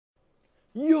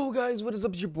Yo guys, what is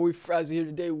up? It's your boy Frazzy here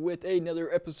today with another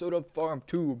episode of Farm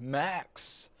 2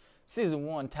 Max Season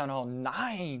 1 Town Hall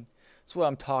 9. That's what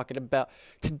I'm talking about.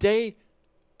 Today,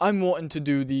 I'm wanting to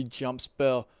do the jump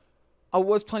spell. I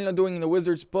was planning on doing the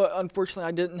wizards, but unfortunately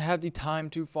I didn't have the time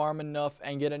to farm enough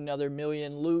and get another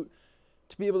million loot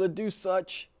to be able to do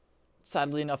such.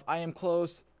 Sadly enough, I am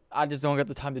close. I just don't get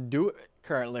the time to do it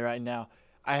currently right now.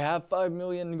 I have 5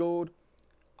 million gold.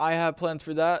 I have plans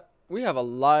for that. We have a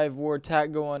live war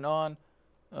attack going on.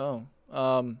 Oh,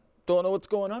 don't know what's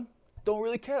going on. Don't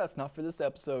really care. That's not for this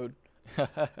episode. So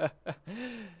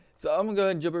I'm gonna go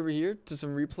ahead and jump over here to some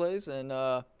replays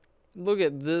and look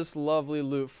at this lovely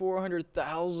loot.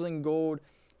 400,000 gold,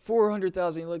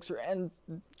 400,000 elixir, and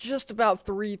just about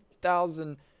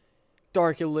 3,000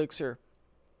 dark elixir.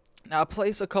 Now I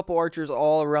place a couple archers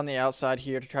all around the outside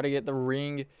here to try to get the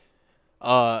ring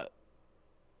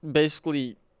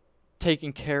basically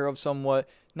taken care of somewhat.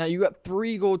 Now you got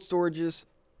 3 gold storages,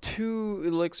 2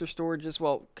 elixir storages,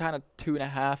 well, kind of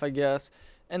 2.5 I guess,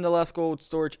 and the last gold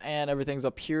storage, and everything's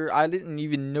up here. I didn't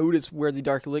even notice where the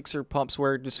dark elixir pumps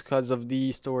were just because of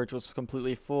the storage was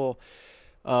completely full.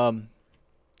 I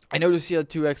noticed you had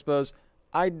 2 expos.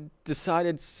 I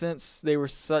decided since they were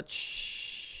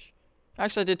such...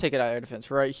 Actually, I did take it out of air defense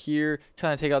right here,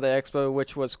 trying to take out the expo,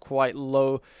 which was quite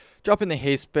low. Dropping the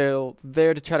haste spell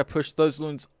there to try to push those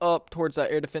loons up towards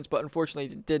that air defense, but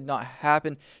unfortunately it did not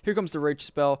happen. Here comes the rage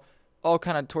spell, all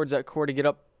kind of towards that core to get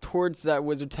up towards that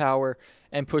wizard tower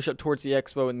and push up towards the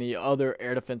expo and the other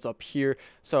air defense up here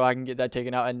so I can get that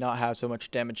taken out and not have so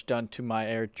much damage done to my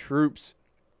air troops.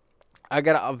 I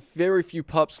got a very few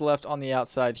pups left on the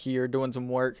outside here doing some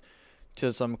work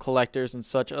to some collectors and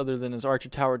such other than his archer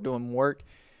tower doing work.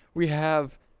 We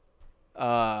have,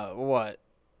 what?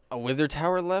 A wizard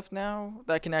tower left now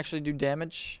that can actually do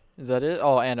damage. Is that it?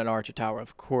 Oh, and an archer tower,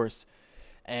 of course.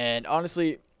 And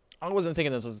honestly, I wasn't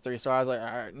thinking this was a 3-star. I was like, all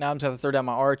right, now I'm just going to throw down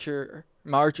my archer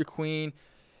queen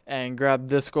and grab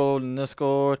this gold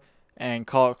and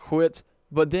call it quits.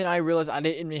 But then I realized I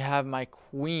didn't even have my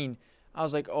queen. I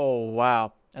was like, oh,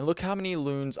 wow. And look how many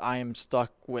loons I am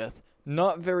stuck with.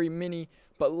 Not very many,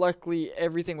 but luckily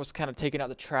everything was kind of taken out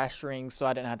the trash rings, so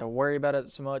I didn't have to worry about it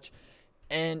so much.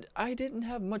 And I didn't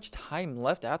have much time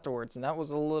left afterwards, and that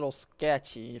was a little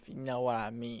sketchy, if you know what I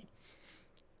mean.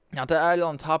 Now, to add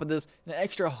on top of this, an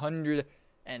extra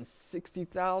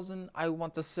 160,000, I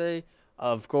want to say,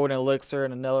 of golden elixir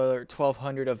and another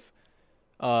 1,200 of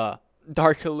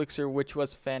dark elixir, which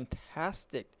was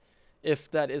fantastic. If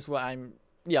that is what I'm...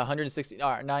 Yeah, 160, all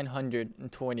right,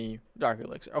 920 dark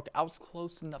elixir. Okay, I was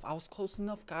close enough. I was close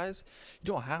enough, guys. You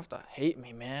don't have to hate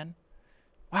me, man.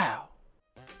 Wow.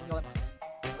 You know that means.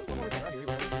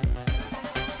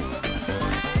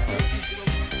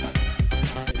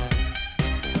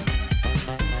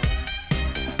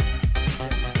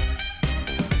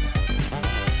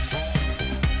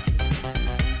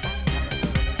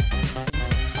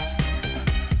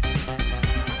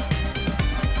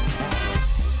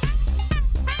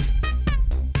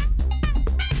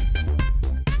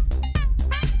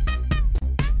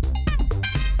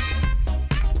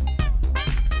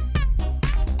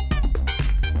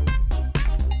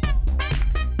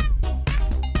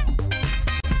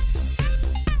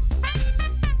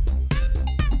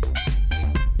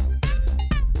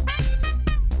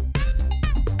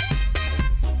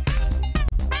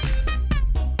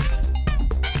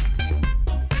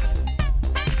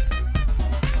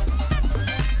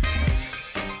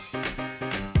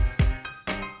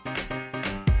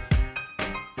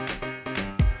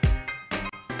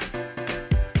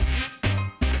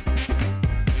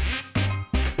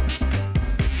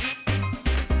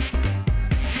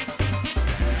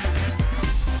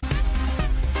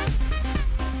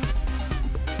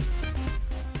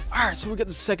 Alright, so we got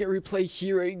the second replay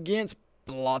here against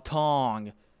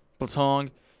Blatong.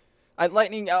 I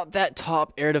lightning out that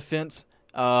top air defense.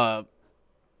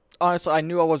 Honestly, I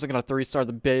knew I wasn't going to 3-star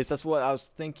the base. That's what I was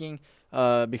thinking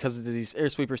because of these air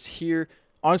sweepers here.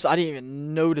 Honestly, I didn't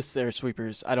even notice the air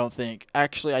sweepers, I don't think.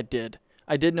 Actually, I did.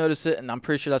 I did notice it, and I'm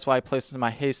pretty sure that's why I placed my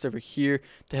haste over here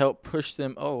to help push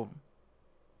them. Oh.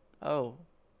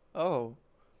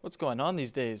 What's going on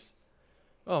these days?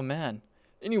 Oh, man.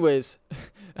 Anyways,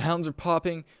 hounds are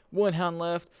popping. 1 hound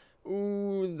left.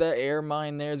 Ooh, that air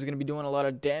mine there is going to be doing a lot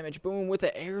of damage. Boom, with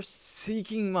the air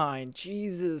seeking mine.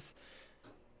 Jesus.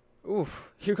 Ooh,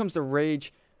 here comes the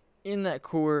rage in that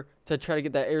core to try to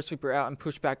get that air sweeper out and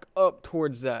push back up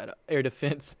towards that air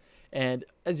defense. And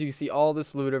as you can see, all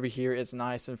this loot over here is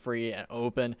nice and free and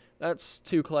open. That's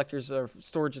 2 collectors or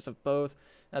storages of both.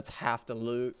 That's half the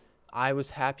loot. I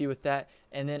was happy with that.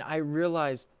 And then I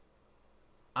realized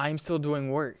I'm still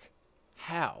doing work.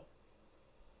 How?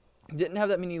 Didn't have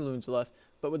that many loons left,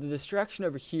 but with the distraction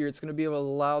over here, it's going to be able to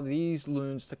allow these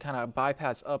loons to kind of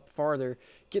bypass up farther,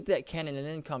 get that cannon, and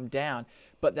then come down.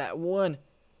 But that one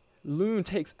loon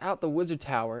takes out the wizard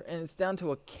tower, and it's down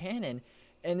to a cannon,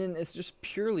 and then it's just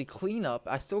purely cleanup.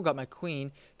 I still got my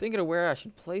queen, thinking of where I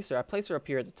should place her. I place her up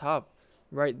here at the top,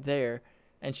 right there,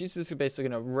 and she's just basically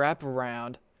going to wrap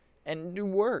around and do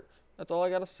work. That's all I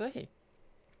got to say.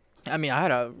 I mean, I had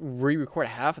to re-record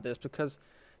half of this because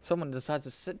someone decides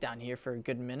to sit down here for a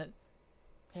good minute.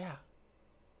 Yeah.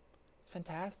 It's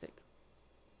fantastic.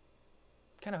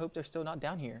 Kind of hope they're still not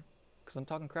down here because I'm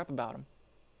talking crap about them.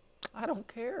 I don't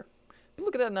care. But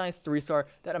look at that nice 3-star,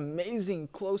 that amazing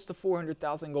close to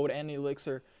 400,000 gold and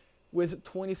elixir with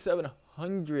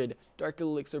 2,700 dark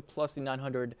elixir plus the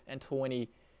 920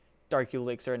 dark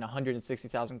elixir and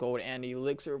 160,000 gold and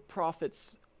elixir.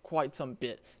 Profits quite some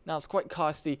bit. Now it's quite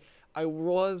costly. I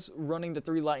was running the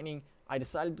 3 lightning. I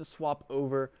decided to swap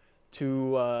over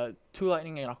to 2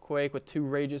 lightning and a quake with 2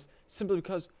 rages simply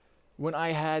because when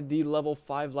I had the level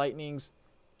 5 lightnings,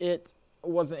 it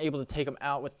wasn't able to take them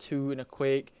out with 2 and a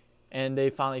quake, and they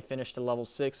finally finished to level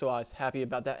 6, so I was happy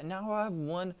about that. And now I have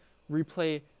 1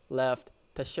 replay left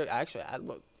to show. Actually,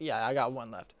 I got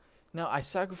 1 left. Now I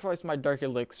sacrificed my dark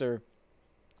elixir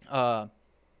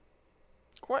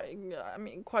quite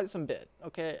some bit.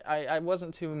 Okay, I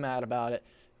wasn't too mad about it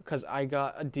because I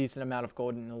got a decent amount of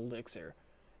golden elixir,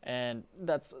 and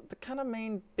that's the kind of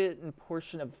main bit and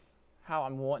portion of how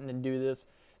I'm wanting to do this.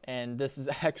 And this is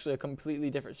actually a completely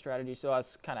different strategy, so I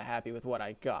was kind of happy with what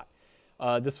I got.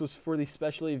 This was for the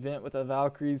special event with the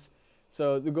Valkyries.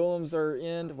 So the golems are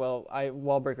in. Well,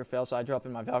 wall breaker failed, so I drop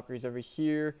in my Valkyries over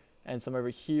here and some over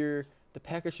here. The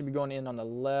P.E.K.K.A. should be going in on the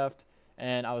left,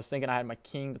 and I was thinking I had my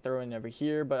king to throw in over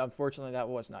here, but unfortunately that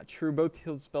was not true. Both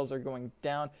heal spells are going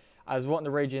down. I was wanting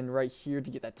to rage in right here to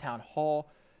get that town hall,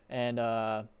 and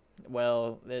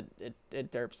well,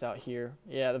 it derps out here.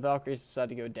 Yeah, the Valkyries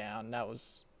decided to go down. That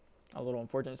was a little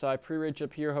unfortunate. So I pre-raged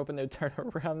up here hoping they'd turn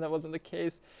around. That wasn't the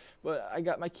case. But I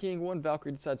got my king. 1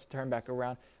 Valkyrie decides to turn back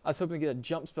around. I was hoping to get a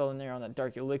jump spell in there on that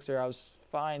dark elixir. I was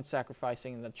fine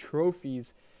sacrificing the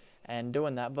trophies and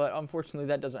doing that. But unfortunately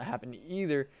that doesn't happen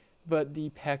either. But the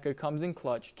P.E.K.K.A. comes in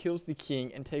clutch, kills the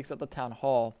king, and takes out the town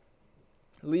hall,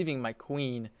 leaving my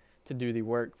queen to do the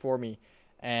work for me.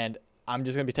 And I'm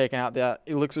just going to be taking out that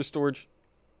elixir storage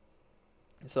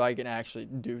so I can actually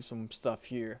do some stuff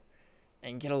here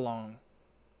and get along.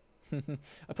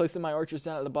 I placed in my archers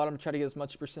down at the bottom to try to get as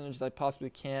much percentage as I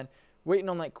possibly can, waiting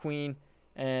on that queen,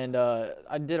 and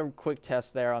I did a quick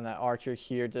test there on that archer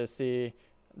here to see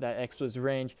that explosive's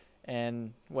range,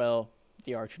 and well,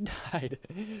 the archer died.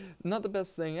 Not the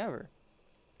best thing ever.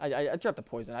 I dropped the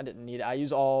poison. I didn't need it. I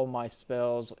use all my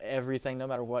spells, everything, no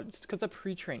matter what, just because I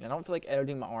pre-trained. I don't feel like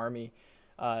editing my army.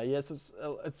 Yes,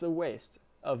 it's a waste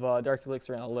of dark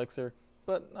elixir and elixir,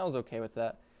 but I was okay with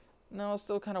that. No, I was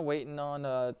still kind of waiting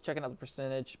on checking out the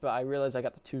percentage, but I realized I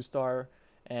got the 2-star,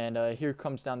 and here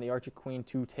comes down the Archer Queen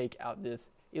to take out this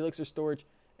elixir storage,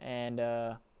 and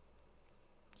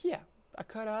yeah, I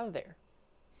cut out of there.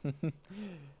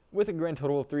 With a grand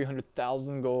total of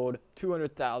 300,000 gold,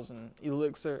 200,000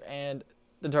 elixir, and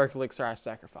the dark elixir I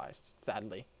sacrificed,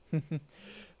 sadly.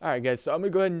 Alright guys, so I'm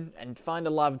going to go ahead and find a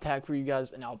live attack for you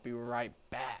guys, and I'll be right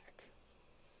back.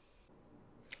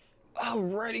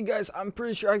 Alrighty guys, I'm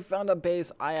pretty sure I found a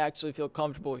base I actually feel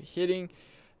comfortable hitting,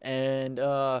 and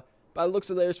by the looks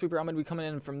of the air sweeper, I'm going to be coming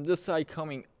in from this side,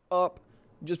 coming up,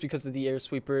 just because of the air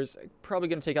sweepers. Probably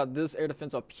going to take out this air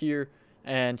defense up here,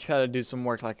 and try to do some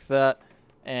work like that.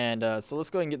 And so let's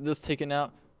go ahead and get this taken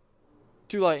out.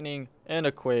 2 lightning and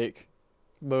a quake.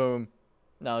 Boom.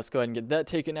 Now let's go ahead and get that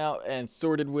taken out and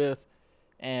sorted with.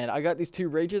 And I got these 2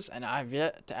 rages, and I've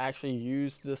yet to actually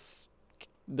use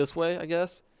this way, I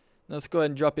guess. Let's go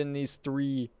ahead and drop in these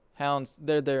 3 hounds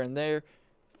there, and there,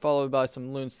 followed by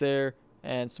some loons there,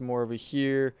 and some more over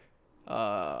here. You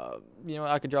know,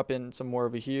 I could drop in some more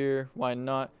over here. Why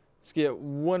not? Let's get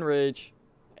 1 rage,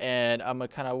 and I'm gonna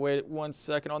kind of wait 1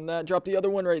 second on that. Drop the other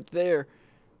one right there.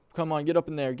 Come on, get up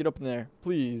in there, get up in there,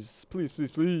 please, please,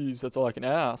 please, please. That's all I can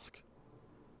ask.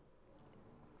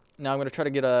 Now I'm gonna try to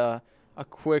get a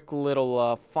quick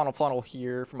little funnel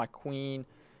here for my queen.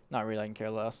 Not really, I can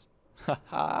care less.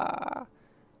 Haha,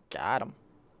 got him.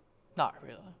 Not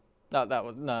really.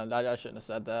 No, I shouldn't have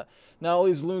said that. Now all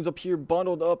these loons up here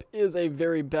bundled up is a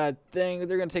very bad thing.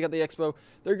 They're gonna take out the expo.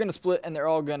 They're gonna split, and they're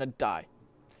all gonna die.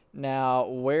 Now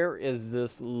where is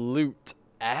this loot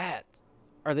at?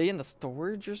 Are they in the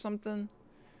storage or something?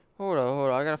 Hold on.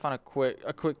 I gotta find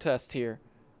a quick test here.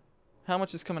 How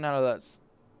much is coming out of that?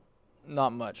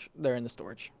 Not much. They're in the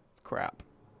storage. Crap.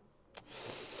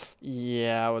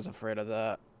 Yeah, I was afraid of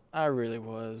that. I really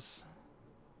was.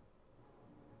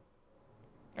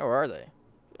 Oh, are they?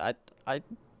 I,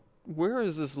 where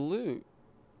is this loot?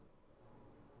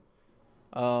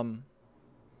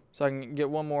 So I can get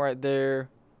one more right there,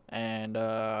 and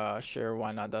sure,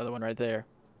 why not the other one right there?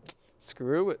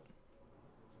 Screw it.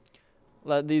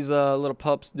 Let these little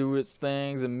pups do its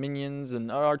things, and minions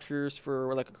and archers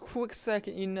for like a quick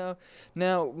second, you know.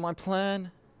 Now my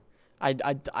plan, I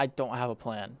don't have a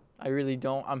plan. I really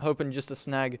don't. I'm hoping just to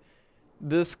snag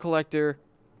this collector.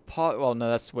 Well, no,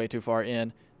 that's way too far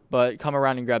in. But come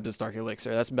around and grab this dark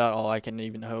elixir. That's about all I can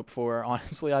even hope for.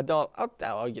 Honestly, I doubt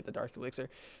I'll get the dark elixir.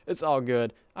 It's all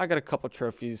good. I got a couple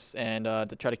trophies, and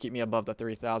to try to keep me above the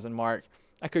 3,000 mark,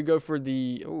 I could go for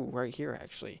the right here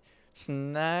actually.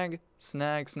 Snag.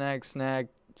 That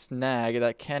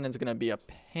cannon's gonna be a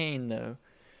pain though.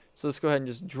 So let's go ahead and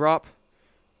just drop.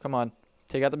 Come on,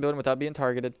 take out the building without being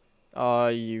targeted. Oh,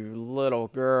 you little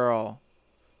girl.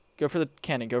 Go for the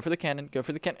cannon. Go for the cannon. Go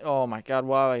for the cannon. Oh my God,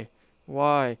 why?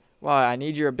 Why? I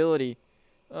need your ability.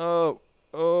 Oh,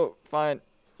 fine.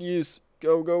 Use.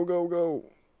 Go.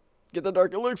 Get the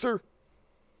dark elixir.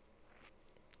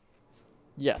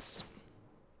 Yes.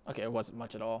 Okay, it wasn't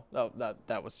much at all.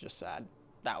 That was just sad.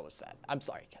 That was sad. I'm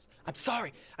sorry, guys. I'm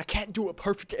sorry. I can't do it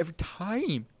perfect every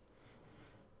time.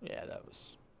 Yeah, that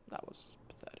was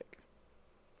pathetic.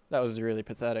 That was really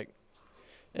pathetic.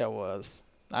 Yeah, it was.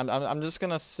 I'm just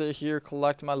gonna sit here,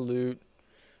 collect my loot.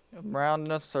 I'm round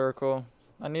in a circle.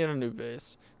 I need a new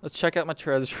base. Let's check out my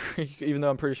treasury, even though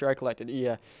I'm pretty sure I collected it.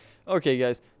 Yeah. Okay,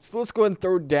 guys. So let's go ahead and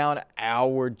throw down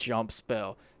our jump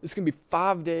spell. This is going to be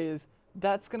 5 days.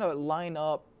 That's going to line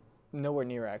up nowhere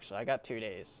near, actually. I got 2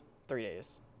 days. 3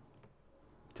 days.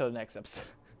 Till the next episode.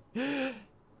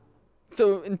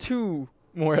 So in 2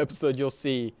 more episodes, you'll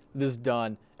see this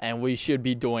done. And we should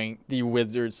be doing the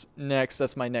wizards next.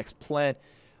 That's my next plan.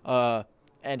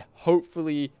 And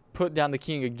hopefully put down the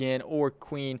king again or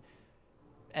queen,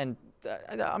 and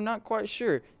I'm not quite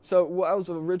sure. So what I was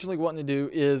originally wanting to do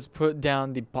is put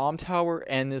down the bomb tower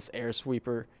and this air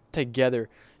sweeper together.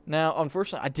 Now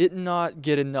unfortunately I did not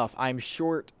get enough. I'm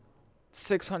short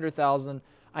 600,000.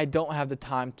 I don't have the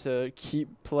time to keep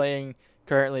playing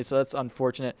currently, so that's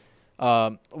unfortunate.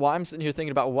 While I'm sitting here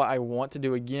thinking about what I want to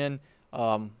do again,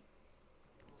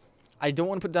 I don't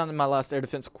want to put down my last air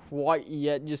defense quite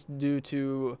yet, just due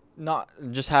to not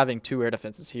just having 2 air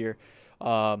defenses here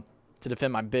to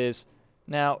defend my base.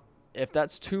 Now, if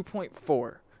that's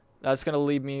 2.4, that's going to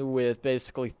leave me with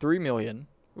basically 3 million,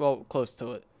 well, close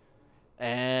to it.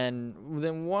 And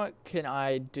then what can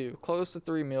I do? Close to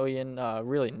 3 million,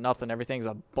 really nothing. Everything's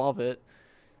above it.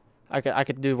 I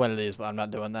could do one of these, but I'm not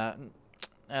doing that.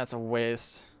 That's a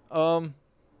waste. I'll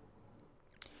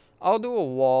do a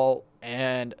wall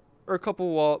or a couple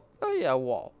wall. Oh yeah, a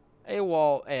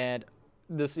wall and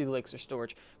this elixir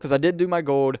storage, because I did do my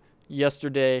gold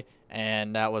yesterday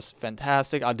and that was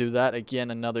fantastic. I'll do that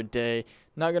again another day.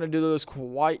 Not gonna do those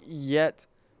quite yet,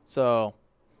 so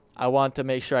I want to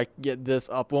make sure I get this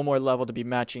up one more level to be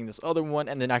matching this other one,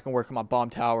 and then I can work on my bomb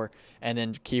tower and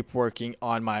then keep working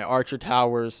on my archer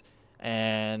towers.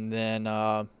 And then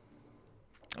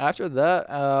after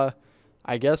that,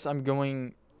 I guess I'm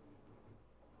going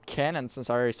cannon, since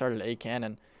I already started a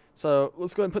cannon. So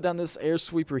let's go ahead and put down this air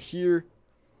sweeper here,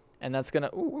 and that's gonna.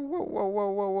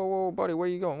 Whoa, buddy, where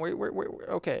you going? Wait.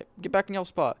 Okay, get back in your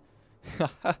spot.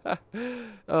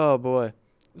 Oh boy.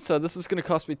 So this is gonna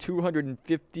cost me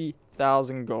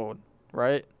 250,000 gold,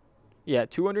 right? Yeah,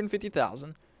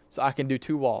 250,000. So I can do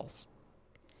 2 walls.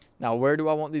 Now, where do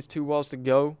I want these 2 walls to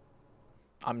go?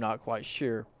 I'm not quite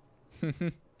sure.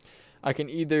 I can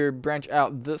either branch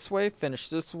out this way, finish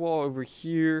this wall over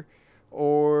here,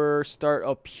 or start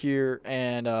up here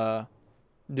and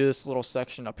do this little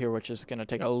section up here, which is going to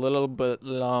take a little bit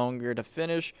longer to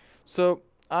finish. So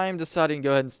I am deciding to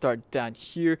go ahead and start down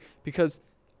here, because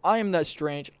I am that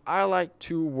strange. I like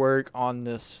to work on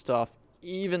this stuff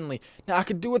evenly. Now, I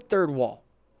could do a 3rd wall.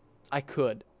 I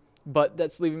could. But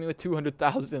that's leaving me with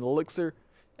 200,000 in elixir,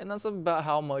 and that's about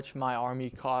how much my army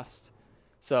costs.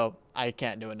 So I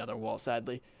can't do another wall,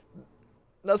 sadly.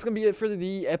 That's going to be it for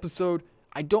the episode.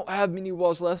 I don't have many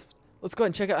walls left. Let's go ahead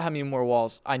and check out how many more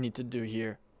walls I need to do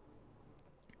here.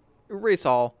 Erase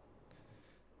all.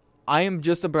 I am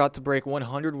just about to break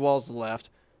 100 walls left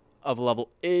of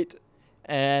level 8.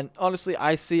 And honestly,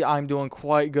 I see I'm doing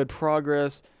quite good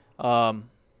progress.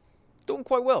 Doing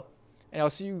quite well. And I'll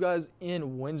see you guys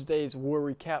in Wednesday's war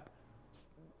recap.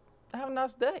 Have a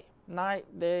nice day. Night,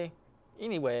 day.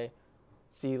 Anyway,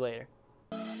 see you later.